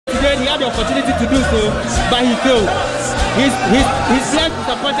had the opportunity to do so, but he failed. His life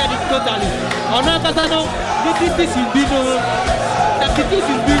disappointed him totally. I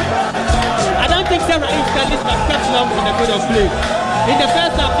don't think Raheem Sterling has kept long in the field of play. In the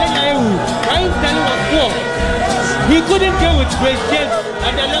first half, Raheem Sterling was poor. He couldn't deal with Grace James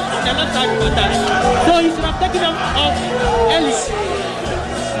and the left side contact. So he should have taken him off early.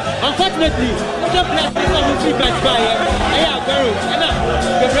 Unfortunately, the players take on three best by Aguero and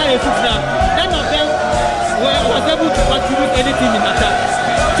Gabriel Jesus. None of them was able to contribute anything in attack.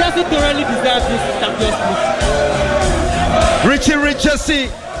 Chelsea thoroughly deserves this Champions League. Richie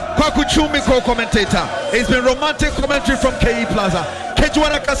Kwaku Chumi co-commentator. It's been romantic commentary from KE Plaza.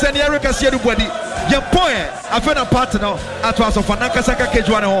 Kejuana Kasani Eric Asiedu Bwadi. Yampoe afena partner atwaso fanaka saka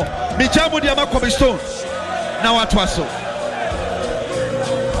Kejuana ho. Mijamu diama Kwabistone. Now atwaso.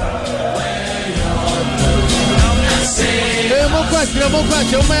 Mon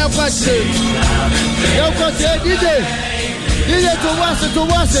DJ to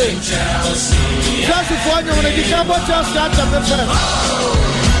watch it. Chelsea for you when they come out Chelsea at the first.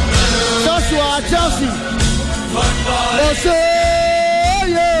 Joshua Chelsea.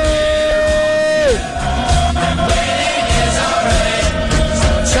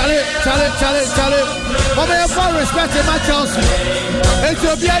 Charlie. Mama, you for respect my Chelsea. It's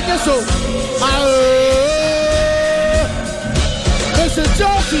your behind so. Listen,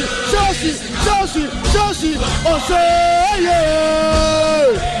 Chelsea.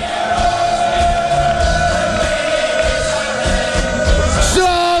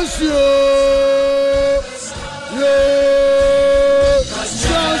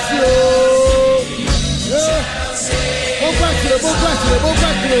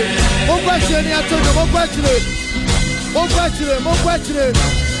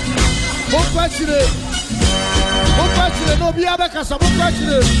 No be abakasa mo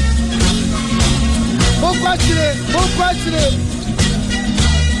kwachire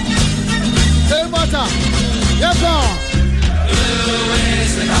hey mata yes sir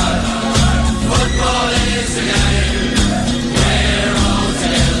football is the game we're all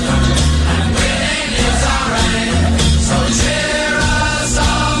together and winning is our aim so cheer us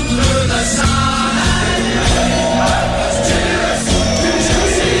on through the sun and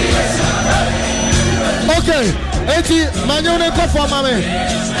okay eti manyone ko for mame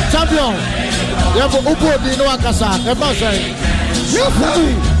champion yebo upo di no akasa e ba say you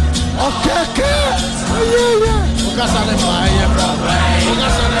free okay okasa ne ma ye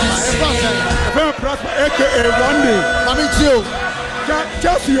okasa ne ma e ba say very prosper aka one day mami tio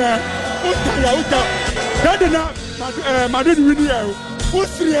Chelsea uta dadena Madrid win here who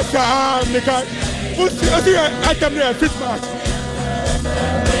serious meka who serious item there fit match.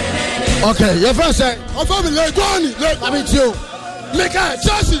 Okay, your first say, I'm from Legoni. I mean, you. Mika,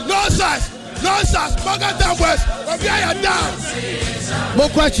 Chelsea, nonsense. Morgan down west. We are down. More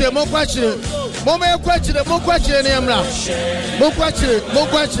question. Your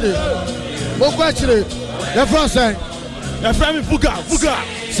first say, your friend Fuga.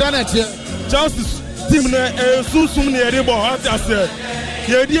 Senate. Chelsea team susum near the ball. What I say?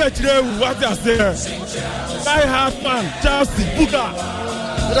 The idea what I say. Die hard fan, Chelsea, Fuga.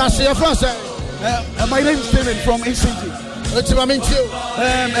 That's your first. My name is David from ACG.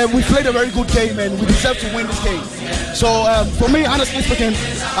 We played a very good game and we deserve to win this game. So for me, honestly speaking,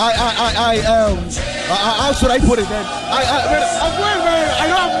 how should I put it then? I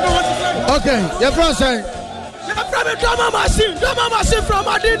don't know what to say. Okay, your first say. You're from a drama machine from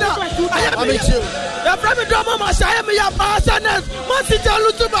Adina. I am you. You're from a drama machine. I am your partner. Man City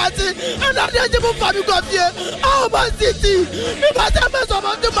Lutumati. And I didn't even find you got here. Oh, Man City. You must have been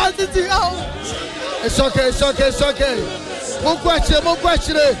about the Man City. Oh. It's okay. Mon question.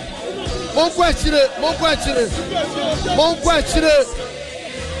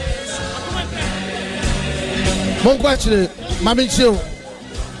 Mami Chiu.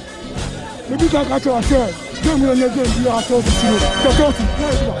 Maybe I got to say.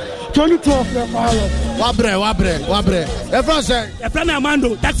 2012 Wabre. The friend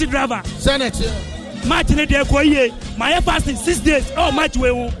Amando, taxi driver. Senate. Match in the day for ye. My fasting 6 days. Oh, match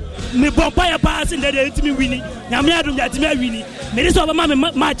we me bompire pass in the day to me winning. Yamiadu Yatima winning. Me this over my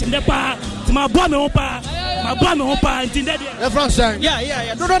match in the pa. To my bomb on pa. My bomb on pa. In the day. The friend saying,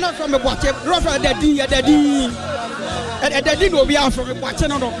 yeah. Don't run from the water. Run from the D. And the thing will be out from the watching.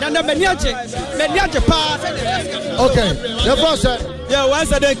 Then the Meniache pass. Okay, the boss said, yeah,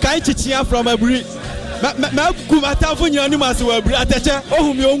 once a day, Kaichi from a breed. Kumata for your animals were Bratacha.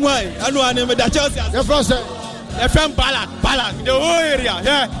 Oh, me own way. I know I name the Chelsea. The boss said, a friend Balak, the whole area.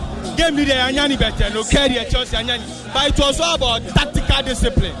 Yeah, gave me the Anyani better, no carry a Chelsea Anyani. But it was all about tactical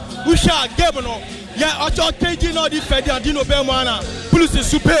discipline. Usha game no. Yeah, Ocho KG no di Fedi Dino Belmana. Police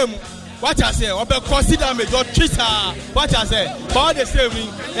supreme. What I say, or consider damage or treater. What I say, but the same thing.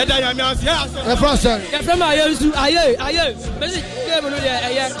 The first time. The from I 2012,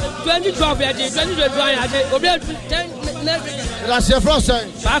 2021, that's your first time.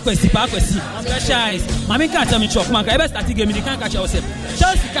 Bakwesi. Specialize. Mami can't tell me chop man. I best start game. You can't catch yourself.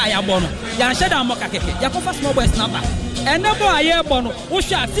 Chelsea kaya bono. Ya sheda moka keke. Ya kofa small boy snapper. And no boy aye bono.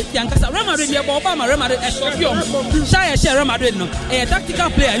 Usha City and Casa Real Madrid. Ya Obama Real Madrid. Estrofium. Share Real Madrid no. A tactical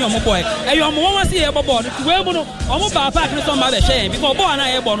player. You boy. And you want to see a ball. To where bono. Omo ba pack no somebody share. Because boy na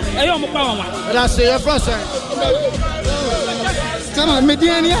aye bono. And you omo power one. That's your first time. Come on,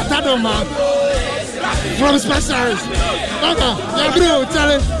 Mediani Atado man. From Specialist. Okay, bro, tell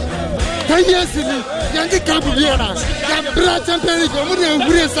him. 10 years ago, Yankee Camp Vienna.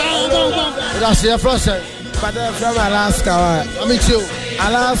 That's your first time. But from Alaska. I meet you.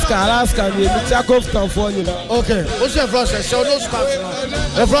 Alaska, Chaco, California. Okay, what's your first time? Show those facts.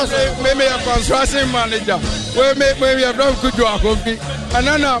 The first time. Maybe a construction manager. Maybe a very good job. And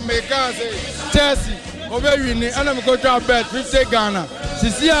then I make Chelsea. Over winning, and I'm going to bet 50 Ghana.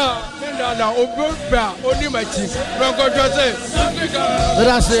 Sisia, only my chief.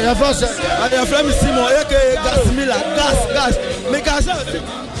 That's the first. And your friend Simon, gas Miller, gas. Make us.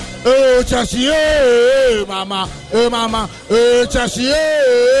 Chelsea, mama, Chelsea.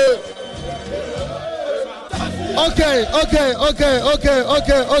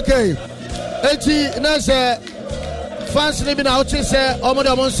 Okay. Eti na say fans living out say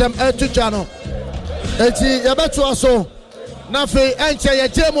omo sem to channel. Eti yabeto aso na fe enche ye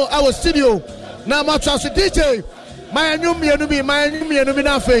jemo our studio na ma trust DJ my enum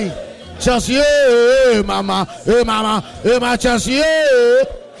na fe Chelsea mama Chelsea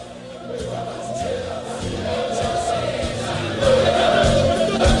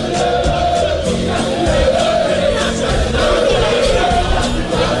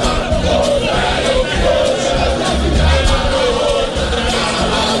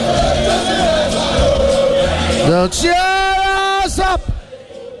the cheers up.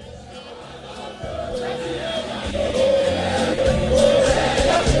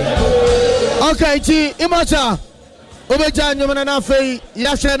 Okay, T. Imacha. Obeja nyomana na fei.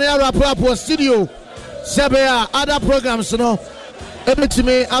 Yashe na rap studio. Sebea other programs no.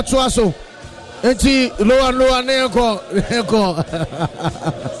 Ebetime atuaso. Enti lower neko.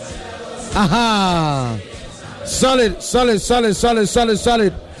 Aha. Solid.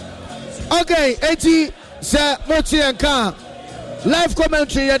 Okay, Eti. Sir Mochi and Khan live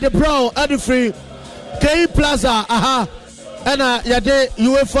commentary at the Pro at the free KE Plaza and yade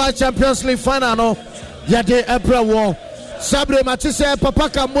UEFA Champions League final no yade April war Sabre Matisse Papa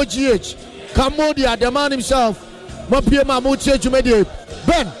Kamoji Cambodia the man himself Mopie Mamuchi Jumedi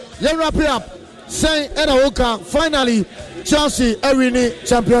Ben you wrap it up say Oka finally Chelsea winning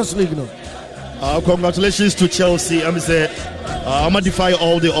Champions League no. Congratulations to Chelsea. I'm gonna defy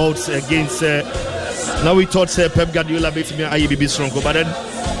all the odds against now we thought Pep Guardiola beat me IBB strong, but then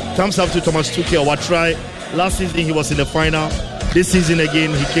comes up to Thomas Tuchel. What try last season he was in the final. This season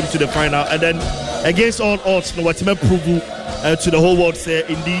again he came to the final, and then against all odds, what he prove to the whole world say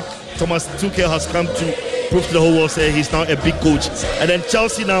indeed Thomas Tuchel has come to prove to the whole world say he's now a big coach. And then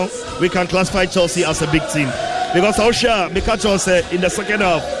Chelsea now we can classify Chelsea as a big team because Osha Mikacho said in the second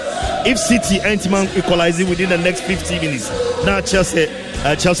half if City and Man equalizing within the next 15 minutes, now Chelsea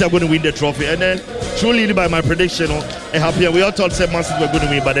are going to win the trophy. And then, truly, by my prediction, happy. We all thought Man City were going to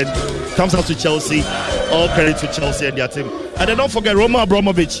win, but then comes out to Chelsea. All credit to Chelsea and their team. And then don't forget Roman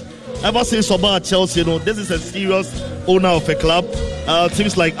Abramovich. Ever since about Chelsea, this is a serious owner of a club.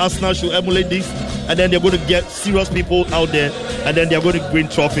 Teams like Arsenal should emulate this, and then they're going to get serious people out there, and then they're going to win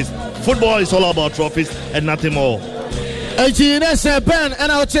trophies. Football is all about trophies and nothing more. Ben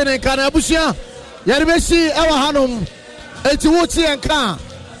and our channel Kanabusia Yaribesi our Hanum Etiwuti and Ka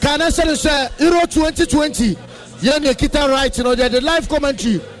Kanasa Euro 2020 Yene Kita right the live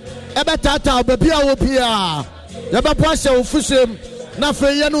commentary Ebatata Bebia Wopia Yabapasha Fusem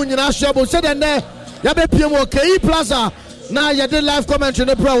Nafe Yanu Yinashabo said and there Yabe Pimo KE Plaza now Yade live commentary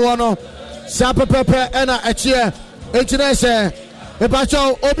the pro one Sapa Pepe and a chair Etinese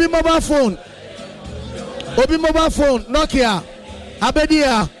Epacho Obi mobile phone Nokia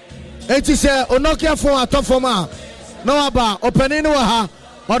Abedia eti se Nokia phone atop forma no aba opening no ha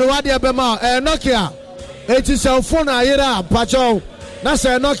or the wadia bema Nokia eti se phone ayira pacho na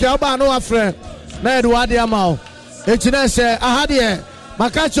se Nokia oba no afre na the wadia ma eti na se ahade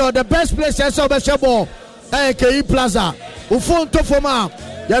makacho the best place is over shebo KE Plaza o phone to forma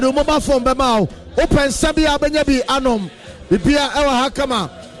ya do mobile phone bema open sabia benya bi anom bibia ewa hakama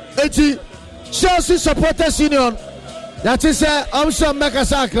eti Chelsea Supporters Union yati say Omsho Meka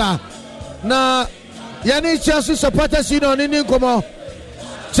Sakra na yani Chelsea Supporters Union ni nkomo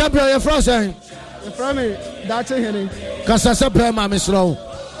champion ye frozen ye frame dache hene kasasa prema misro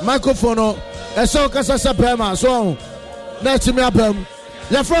microphone eso kasasa prema so na timi abam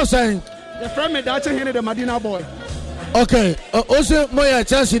ye frozen ye frame dache hene the Madina boy. Okay, also moya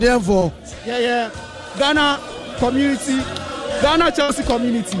Chelsea there for yeah Ghana Chelsea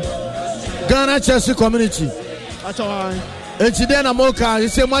community. Ghana Chelsea community. Actually, and today na moka, you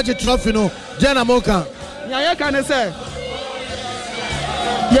say magic trophy no. Jana moka. Yeah, can say.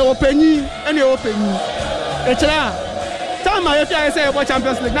 You open and you open. Echela. Time I say about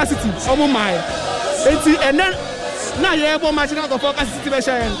Champions League na City. Omo my. And then na ye ebo match na go focus City be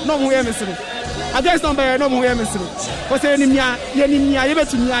share. No mu ye mesiri. Against number no mu ye mesiri. Because ye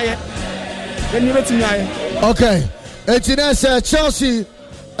betu nya ye. Okay. Etienne Chelsea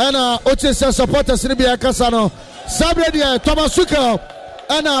and Otis supporters in the Casano. Sabre Thomas Tuchel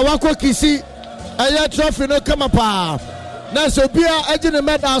and Wako Kisi. Aya trophy no come up. Na so bia agent the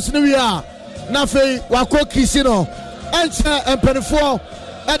medals ni we are. Na fe Wako Kisi no. Enter and penifo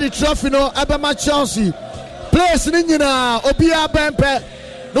at the trophy no Abama Chelsea. Players ni nyina obia bempe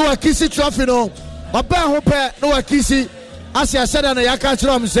no Kisi trophy no. Oba ho pe no Kisi. Asia said na yaka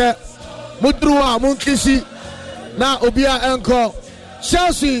chrom se mudruwa mun Kisi. Na obia enko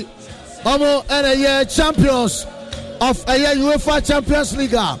Chelsea omo and champions of UEFA Champions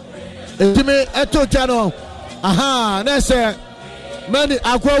League. Etime eto chano. Aha, na say many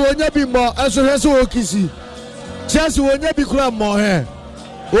akwa wonya bi mo eso okisi. Chelsea wonya bi kura mo he.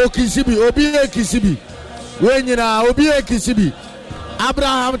 Okisi bi obi ekisi bi. We nyina obi ekisi bi.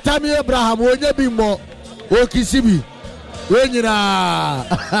 Abraham wonya bi mo okisi bi. We nyina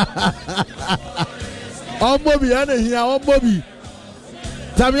Omobi ane hiya Omobi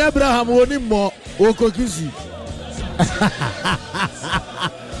Tammy Abraham woni mo okokisi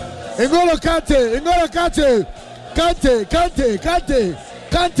Ngolo Kante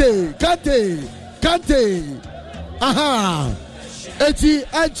aha eti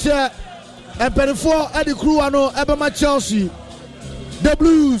enche empenfo edi crew ano ebema Chelsea the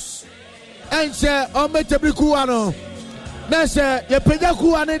Blues enche ometebri crew ano nese ye peja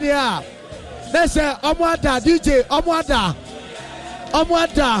crew ane dia nese omwada DJ omwada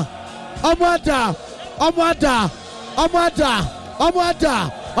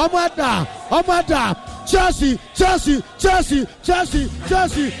Chelsea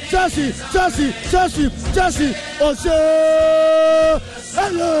Ose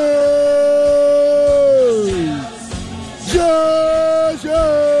hello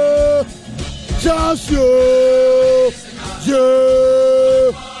Chelsea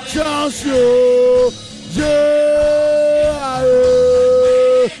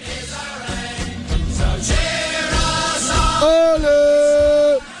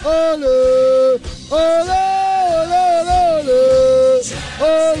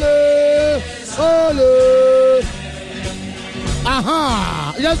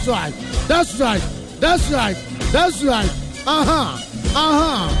Aha, that's right. Aha.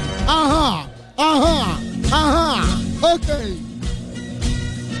 Okay.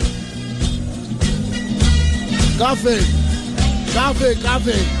 Coffee.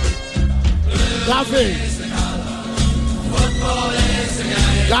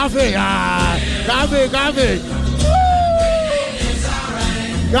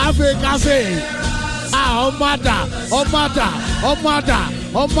 Omada.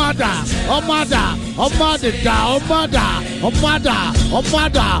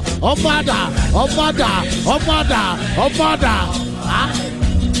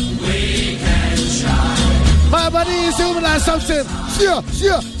 My body is doing like something.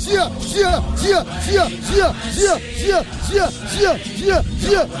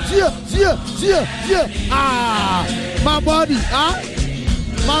 My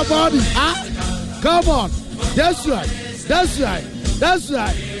body. Come on. That's right.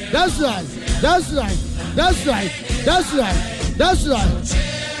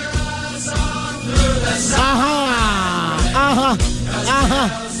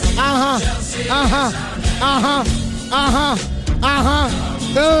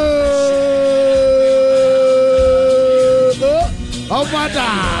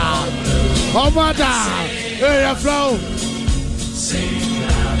 Omada. Hey, flow.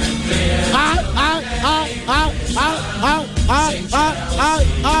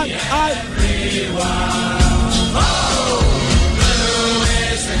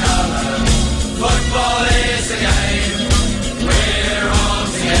 Football is the game. We're all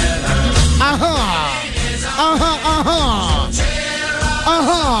together. Aha.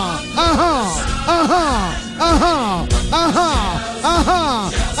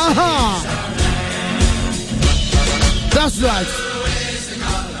 That's right.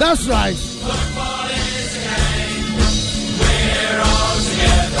 That's right. We're all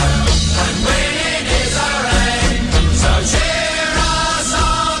together, and winning is our aim. So cheer us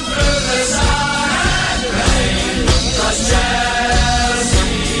on through the sun and rain. 'Cause Chelsea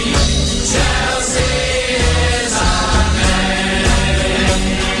is our name.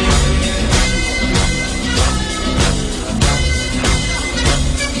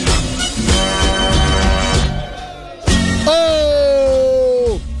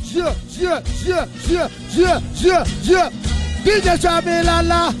 Oh, yeah. DJ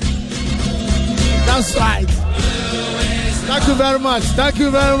Chamilala. That's right. Thank you very much. Thank you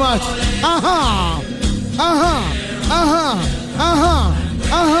very much.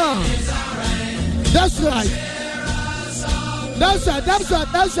 That's right. That's right. That's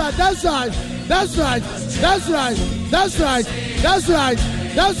right. That's right. That's right. That's right. That's right. That's right. That's right.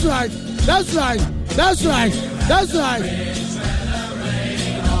 That's right. That's right. That's right. That's right.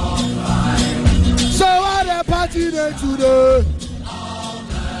 So what a party day today.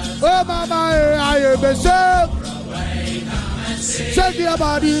 Oh mama, I am a shame. Shake your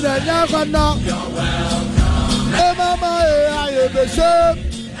body, then you're gonna. Oh mama, I am a shame.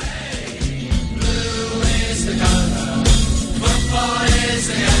 Blue is the color, football is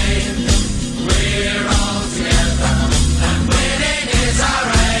the game. We're all together, and winning is our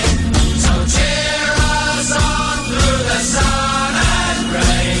aim. So cheer us on through the sun and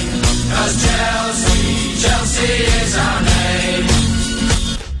rain. 'Cause Chelsea is our name.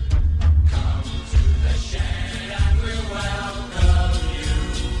 Come to the shade and we'll welcome you.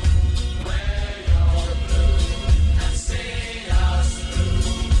 Wear your blue and see us through.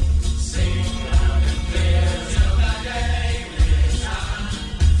 Sing loud and clear till the day is done.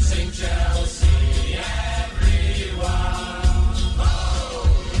 Sing Chelsea, everyone. Oh,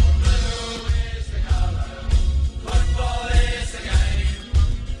 blue is the color, football is the game.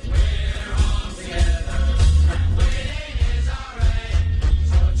 We're all together, and winning is our aim.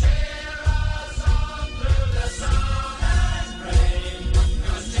 So cheer us on through the sun and rain.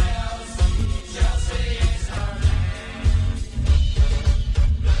 'Cause Chelsea is our name.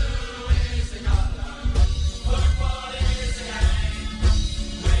 Blue is the color, football is the game.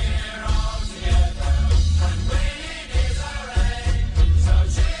 We're all together, and winning is our aim. So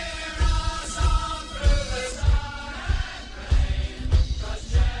cheer us on through the sun and rain. 'Cause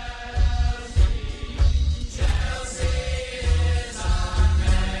Chelsea is our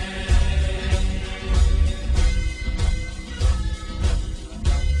name.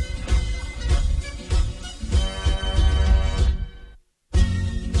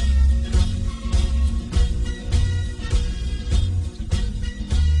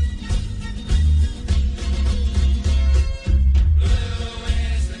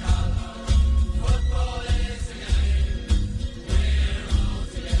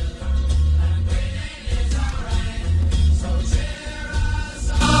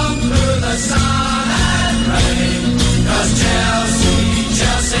 On through the sun and rain. 'Cause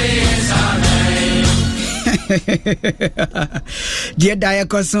Chelsea is our name. Dear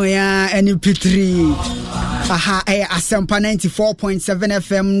Diacosoya and P3. Aha, Asempa 94.7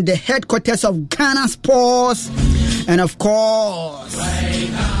 FM, the headquarters of Ghana Sports, and of course,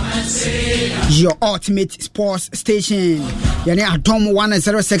 your ultimate sports station. Yani Adom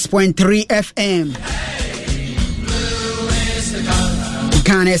 106.3 FM.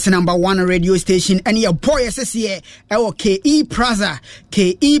 Ghana's #1 radio station, and your boy SSA, KE Plaza,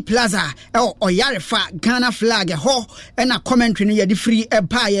 Oyarefa, Ghana flag, and a commentary near the free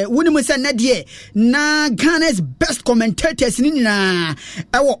empire. Wunimusa Nadia, na Ghana's best commentators, Nina,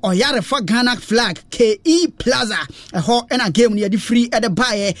 Oyarefa Ghana flag, KE Plaza, and a game near the free at the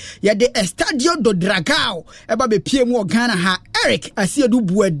buyer, yet the Estadio do Dragao, Baby PMO Ghana, ha, Eric, I see a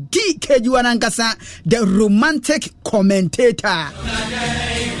dubu, DK Juanangasa, the romantic commentator.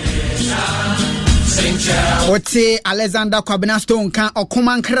 Ote Alexander Kwabena Stone kan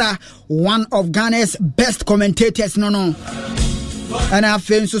Okumankra, one of Ghana's best commentators, no. And I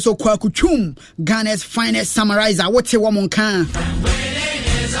feel so Kwakuchum, Ghana's finest summarizer. Ote Wamon kan. Winning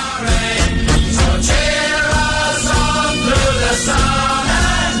is our aim. So cheer us on through the sun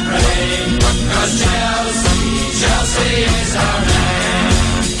and rain. 'Cause Chelsea is our name.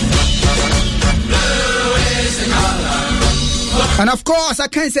 Blue is the color. And of course, I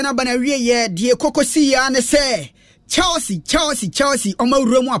can't say nobody yet. Dear Coco see and say Chelsea Oma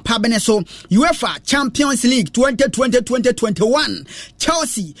Remo Pabeneso UEFA Champions League 2020-2021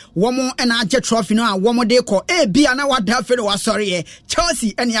 Chelsea womo and Aja trophy no womo de ko B ana wada fe no sorry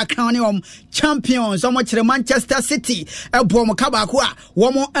Chelsea and ya crown champions omo kire Manchester City ebo mo kabako a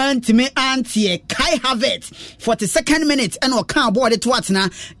womo anti Kai Havertz 42nd minute and o kan board to atena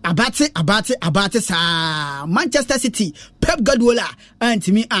abate sa Manchester City Pep Guardiola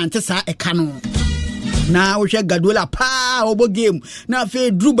anti sa ekano na wo hwe Guardiola pa obo game na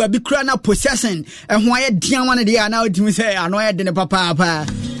fe druba bi kura na possession ho aye dian wane de na odimi say ano aye de ne papa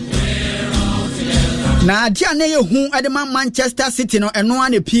na dia na ye hu adema Manchester City no eno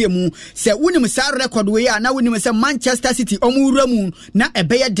ane pie mu se wonim sa record we ya na wonim se Manchester City omwura mu na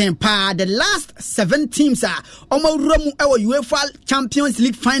ebeye den pa the last 7 teams are omwura mu e UEFA Champions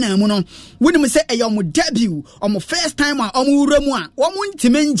League final mu no wonim se e your debut omo first time omwura mu a omo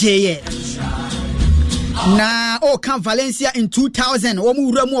ntimenje ye na kan Valencia in 2000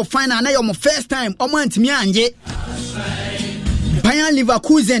 omwura mu final na your first time omo ntimi anje Bayern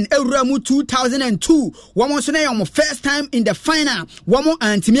Leverkusen Euramu 2002 womo so na your first time in the final womo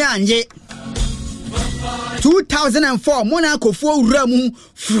antimi anje 2004 Monaco for Uramu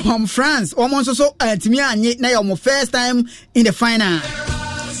from France womo so antimi anje na your first time in the final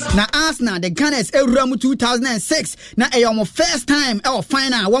na Arsenal the Gunners Euramu 2006 na your first time our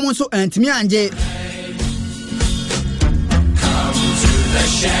final womo so antimi anje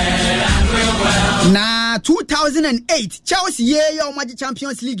na 2008 Chelsea yo Magic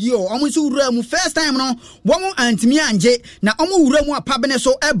Champions League yo omusu uramu first time no womo antimi anje na omu uramu apabene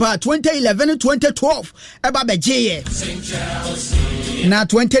so eba 2011-2012 eba beje na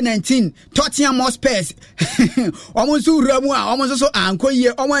 2019 Tottenham Hotspur omusu uramu a omuso so anko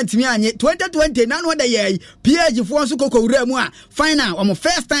ye omu antimi anje 2020 na no da ye PSG fo so koko uramu a final omu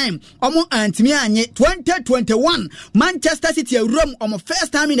first time omu antimi anje 2021 Manchester City uramu omu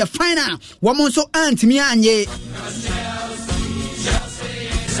first time in the final womo so antimi anje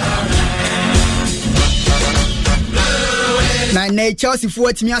na Chelsea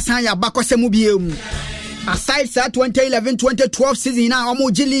for timi asan ya bakosemu biemu aside sa 2011-2012 season na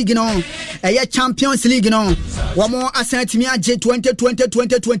omo G League no Champions League no womo asan timi anje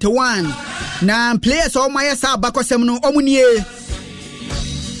 2020-2021 na players o ma yesa bakosemu no omo nie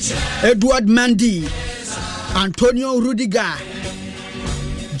Edward Mendy, Antonio Rudiger,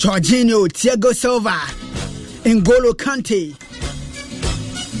 Jorginho, Thiago Silva, N'Golo Kante,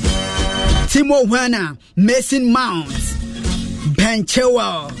 Timo Werner, Mason Mount, Ben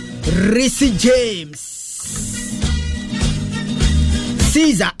Chilwell, Reece James,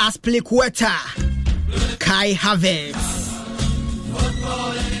 Cesar Azpilicueta, Kai Havertz,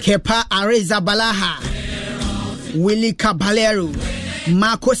 Kepa Arrizabalaga, Willy Caballero,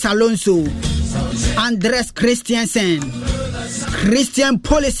 Marcos Alonso, Andres Christensen, Christian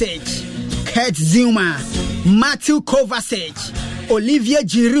Pulisic, Kurt Zouma, Matthew Kovacic, Olivier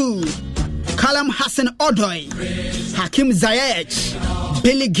Giroud, Callum Hudson-Odoi, Hakim Ziyech,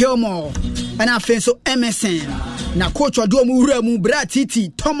 Billy Gilmore, and Alfonso Emerson. Na coach Odomu Remu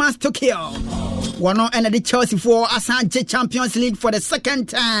Bratiti, Thomas Tuchel. One and the Chelsea for Asante Champions League for the second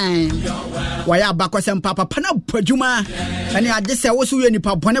time. Waya bakwasem papa pana pajuma and I just say also you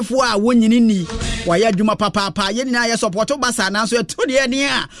nipa bonefo a wonyini waya djuma papa ye na ye support Barca na so to de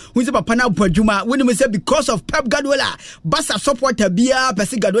nia hu se papa na pajuma when me say because of Pep Guardiola Barca supporter bia Pep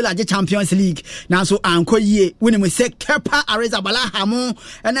Guardiola je Champions League na so anko yie when me say Kepa Arrizabalaga mo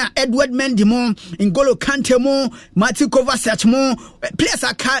and Edward Mendy mo N'Golo Kante mo Matthew Kovacic mo players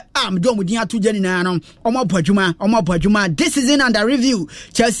aka am do mudin atoje ni na no omo pajuma this season under review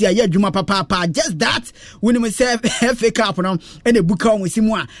Chelsea aye djuma papa just that when me say FA Cup no and the book on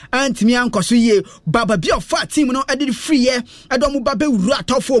simu a antimi ankoso ye baba bi of team no e did free ye e do mu baba wuru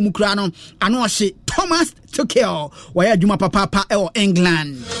atofo mu kura no ano hye Thomas Tuchel waya djuma papa e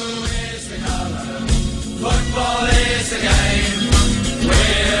England. Football is a game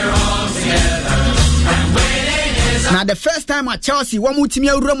we're all together. Now the first time at Chelsea, one team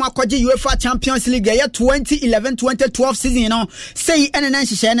akwaje UEFA Champions League 2011-2012 season, you know, say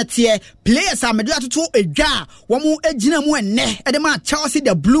NNN players are medu atoto edwa one ejina mu enne edema Chelsea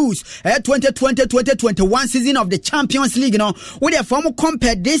the Blues 2020-2021 season of the Champions League, you know, where they form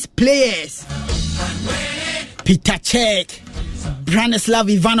compare these players. Peter Cech, Branislav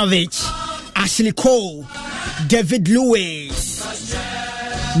Ivanovic, Ashley Cole, David Luiz,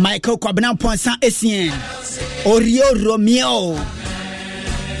 Michael Kwabena-Essien, Oriol Romeo,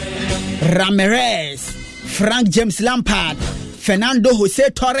 Ramirez, Frank James Lampard, Fernando Jose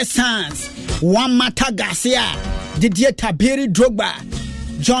Torres Sanz, Juan Mata Garcia, Didier Tabiri Drogba,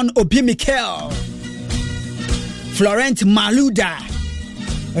 John Obi Mikel, Florent Maluda,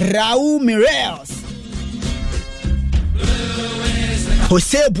 Raul Mireles,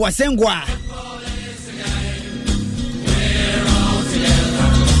 Jose Boisengua,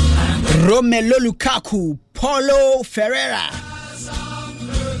 Romelu Lukaku, Paulo Ferreira,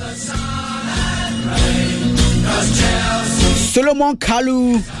 Solomon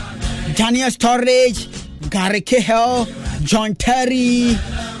Kalou, Daniel Sturridge, Gary Cahill, John Terry,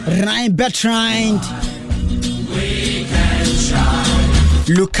 Ryan Bertrand,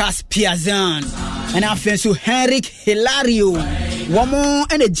 Lucas Piazon, and our friend Henrik Hilario. Womo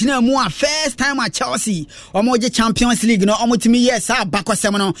and a Gina Moa first time at Chelsea, or more Champions League, no almost me, yes, back or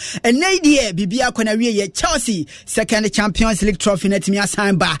seminal. And Nadia Bibia Conaria Chelsea, second Champions League trophy net me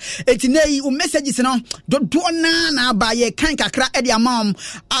assigned by it. Nay, messages no don't do na by a kanka crack at your mom.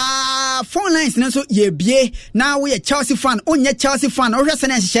 Phone lines so ye be now we a Chelsea fan, on your Chelsea fan, or just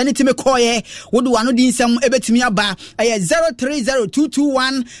an shiny to me coy. What do I know in some ebet me about a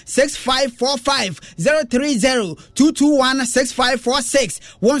 030-221-6545 030-221-6546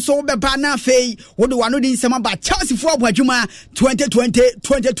 one so be bana fei what do I know in some about Chelsea for Wajuma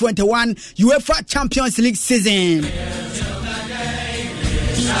 2020-2021 UEFA Champions League season.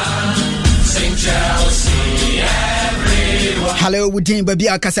 Hello, Wudin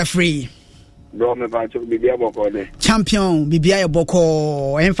Babia Casa Free. Bro, me pancho Bibia Boko de. Champion Bibia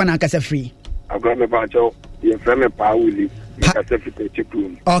Boko Enfana Casa Free. I got me pancho ye frame Pauli Casa Free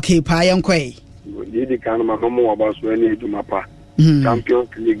Chipun. Okay, pa yankwe. Didi kan ma mo about so any to mapa. Champions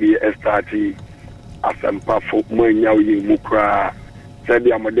League STT asempa fo mo nya yi mu kra. Said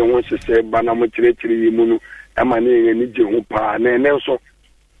ya mo de won hye bana mo kirikiri yi mu no e ma ne ni je ho pa na ene so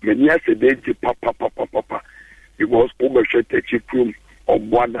me nya se de ti papa because over shot the chipum or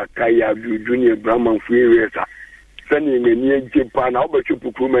Boada Kaya Junior Brahman free racer. Sending a near Japan, over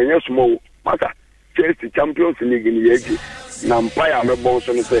Chupum and yes, more matter. Chelsea Champions League in the Yagi. Nampire, my boss,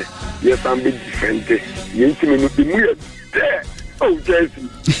 and say, yes, I'm big defended. You intimate the mirror there. Oh, Chelsea.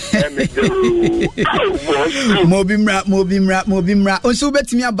 Mobimra. Also,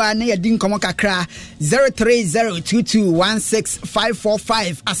 bet me about near Dinkomo Kakra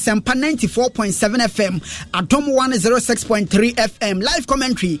 03022165545 Asempa 94.7 FM Atom 106.3 FM live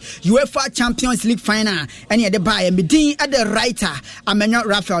commentary UEFA Champions League final. Any at the buyer, Medin at the writer, Amenya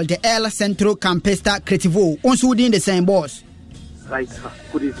Rafael, the El Centro Campesta Creativo. Also, within the same boss. Right,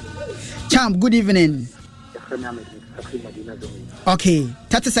 good evening. Champ, good evening. Okay,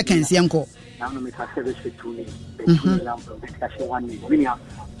 30 seconds, Yanko.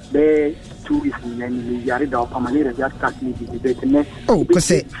 Oh, because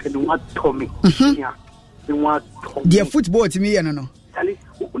dear football to me, no.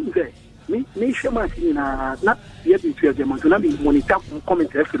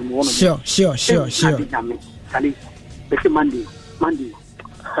 Sure. Monday.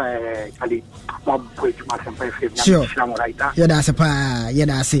 Sure. Yeah, that's a pa. Yeah,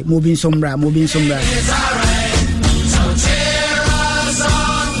 that's it. Moving sombra.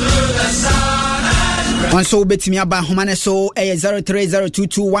 On so bet me about Humane so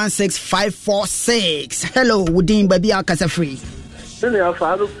 03022165546. Hello, Wudin Baby Alcasa Free.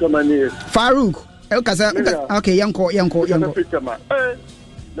 Farouk. Okay, Yanko.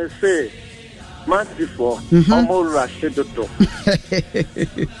 Let's say month before, almost Rashid.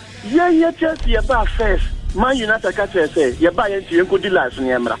 Yeah, just your bar first. Man United catch say, you buy into your good dealers in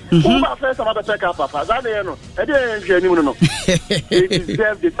Yamra. Who first about the take up? I didn't know. They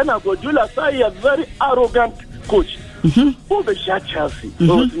deserve it. And I go, Jula say a very arrogant coach. Who the shot Chelsea?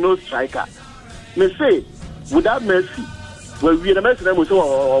 No striker. Me say, without Messi, well, we are Messi, we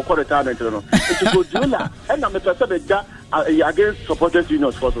saw quarter time. It's go Jula. And I'm a person against supporters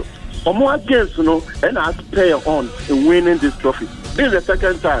unions for those. Or more games, and I play on in winning this trophy. This is the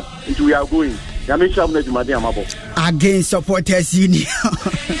second time into we are going. Against supporters union.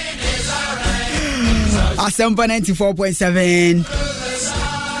 Asempa 94.7.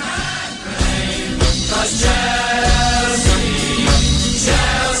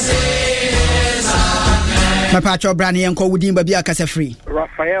 My patro Brani and Wudin Babia Casa Free.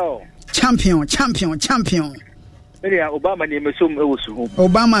 Raphael. Champion. Obama name is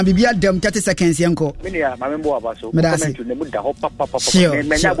Obama Bibia dem 30 seconds yanko. Minia, my member of us. Medasi.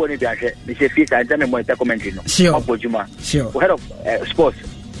 Sure. Head of sports.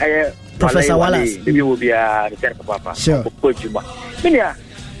 Professor Wallace. Maybe will be a papa. Sure. Minia,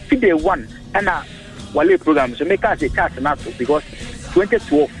 day one and Wale program. So make us a cast now because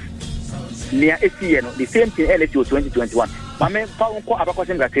 2012 near ACN, the same thing LSU 2021. Mame found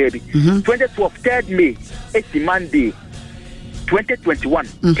Abakosim Gatebi. 2012, 3rd May, 80 Monday. 2021,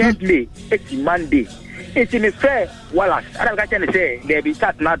 3rd May, 80 Monday. it's in fair Wallace. I don't can say they be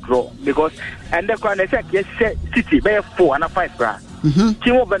start not draw because and the crown say yes City by 4 and 5 grand.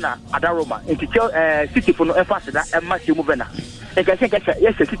 Timo Bena Adaroma into City for no emphasis and match Timo Bena. And can say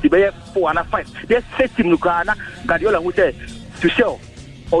yes City by 4 and 5. There's 6 Nukrana Guardiola who say to show